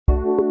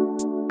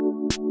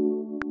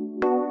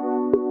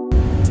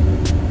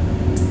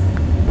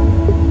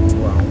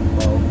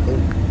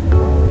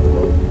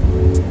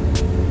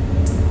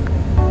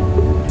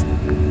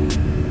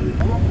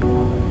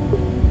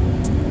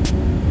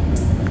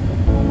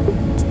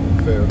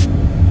Fairfield.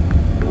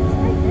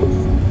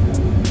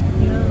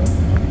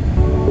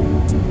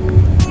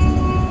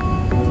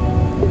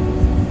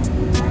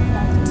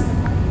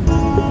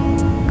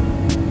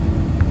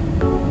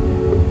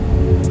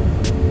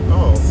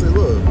 Oh, see,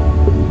 look.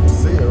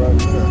 See it right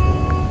there.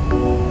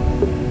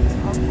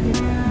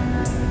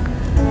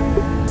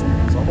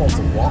 It's almost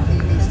a walking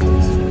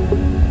distance.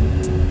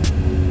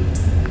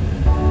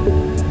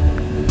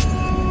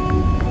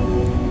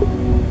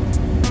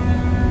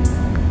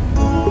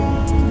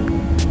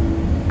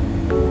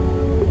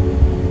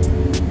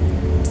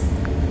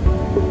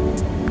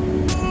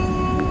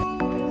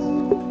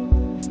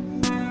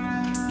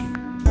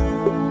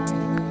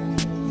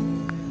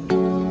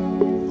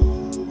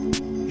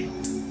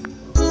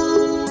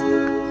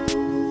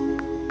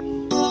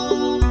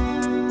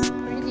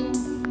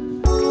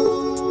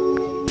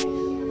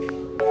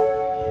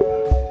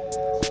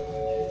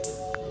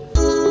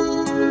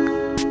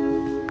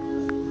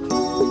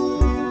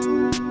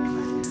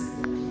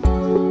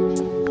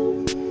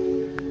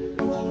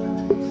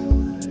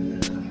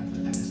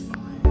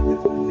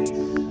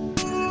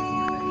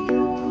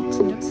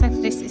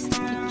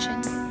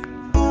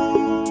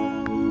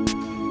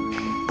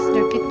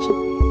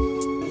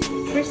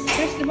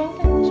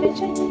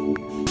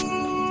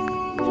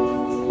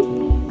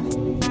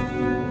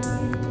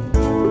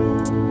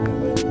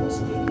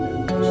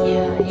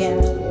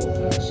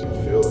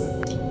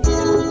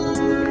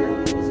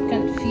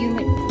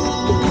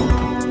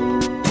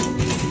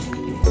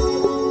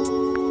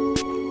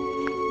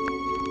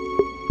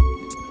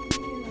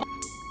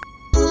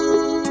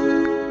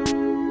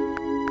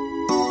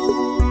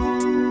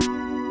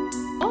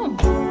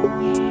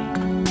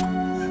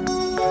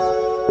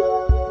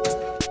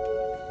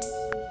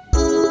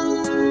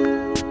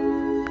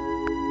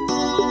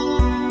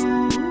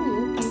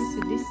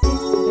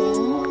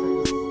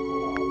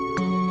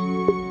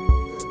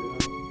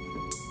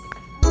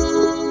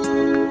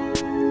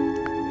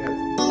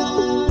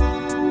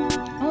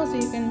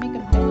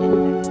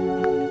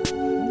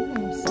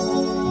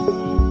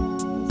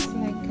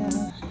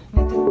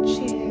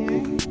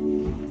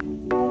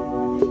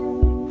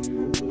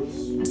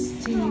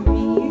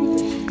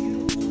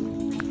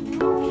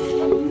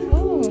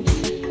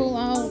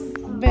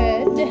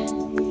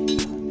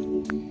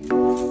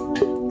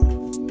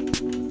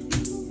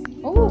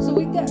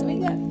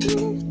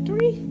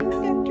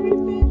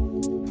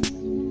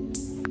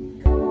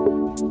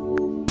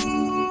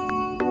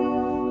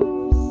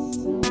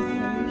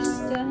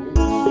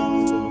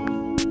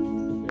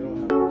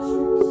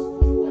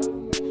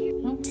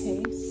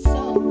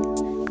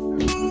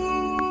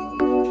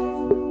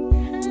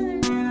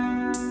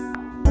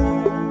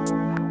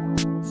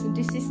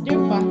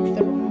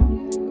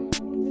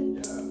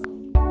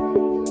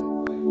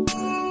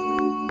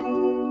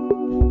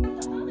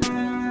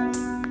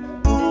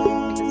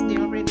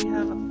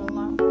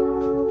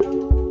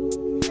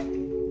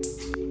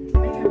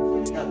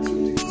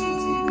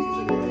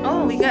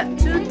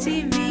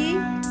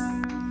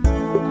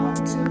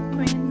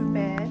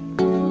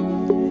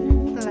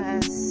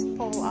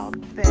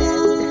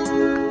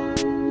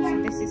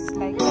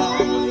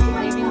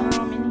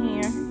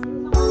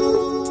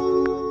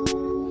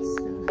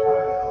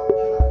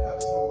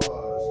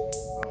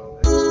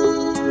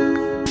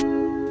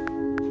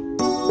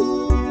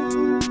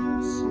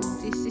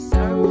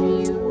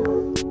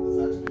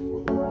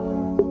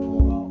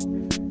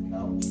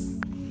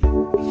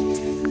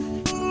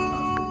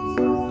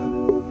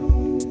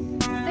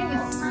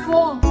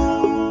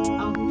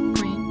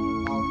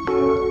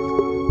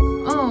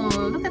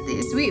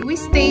 We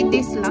stayed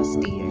this last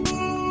year.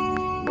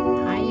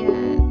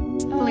 Marriott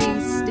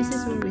place. This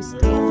is where we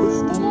stayed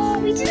last year. Oh,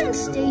 we didn't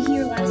stay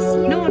here last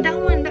year. No, that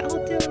one, that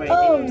hotel right there.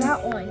 Oh,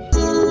 that one.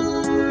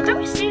 I thought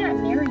we stayed at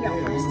Marriott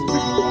last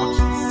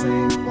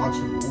year. Watch a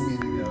movie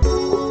together.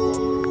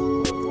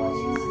 It's the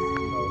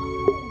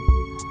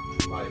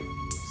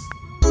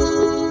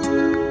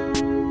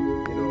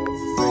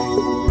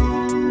same.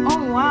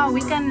 Oh wow,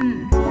 we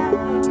can.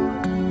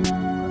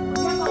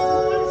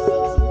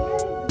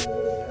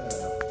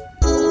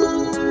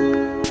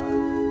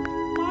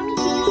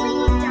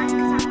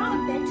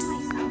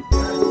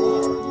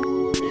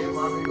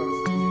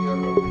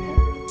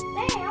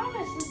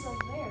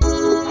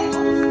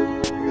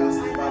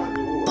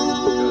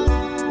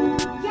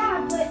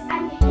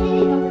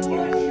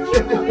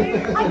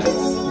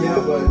 Yeah,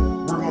 but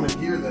we're going to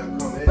hear them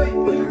come in.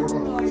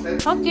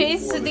 Okay,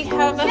 so they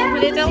have a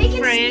little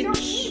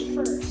fridge.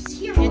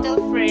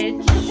 Little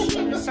fridge.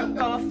 There's some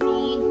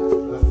coffee.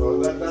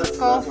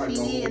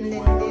 Coffee, and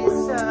then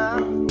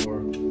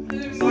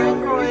this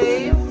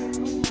microwave.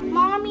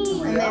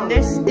 Mommy. And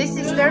then this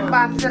is their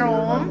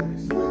bathroom.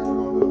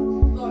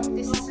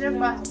 This is their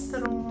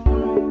bathroom.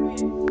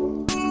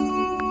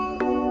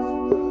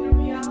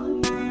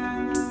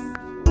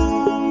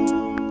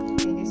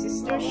 Okay, this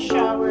is their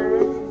shower.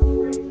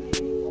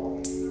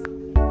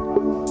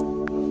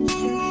 This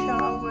is your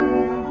shower.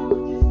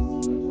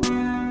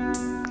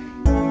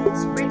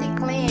 It's pretty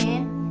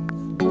clean.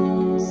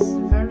 It's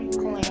very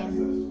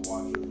clean.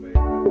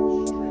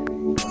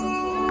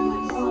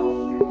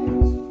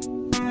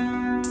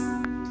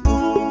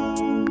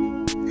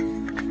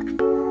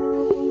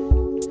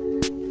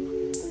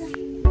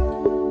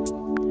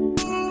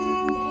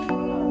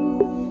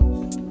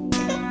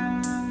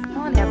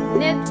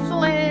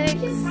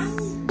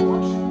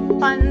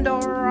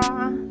 Pandora.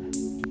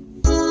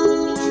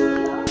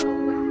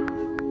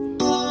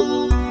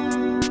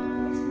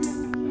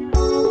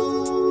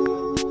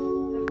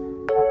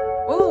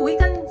 Oh, we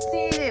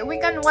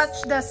can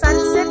watch the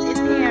sunset in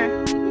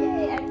here.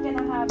 Yay, I'm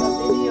gonna have a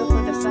video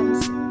for the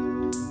sunset.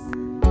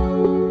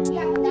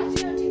 Yeah, but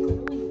that's gonna take a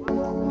really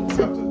long.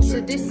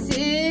 So this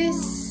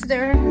is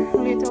their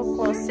little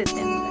closet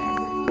in there.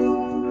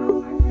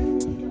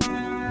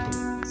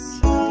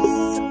 So this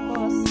is a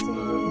closet.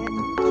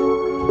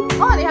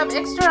 Oh, they have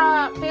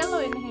extra pillow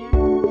in here.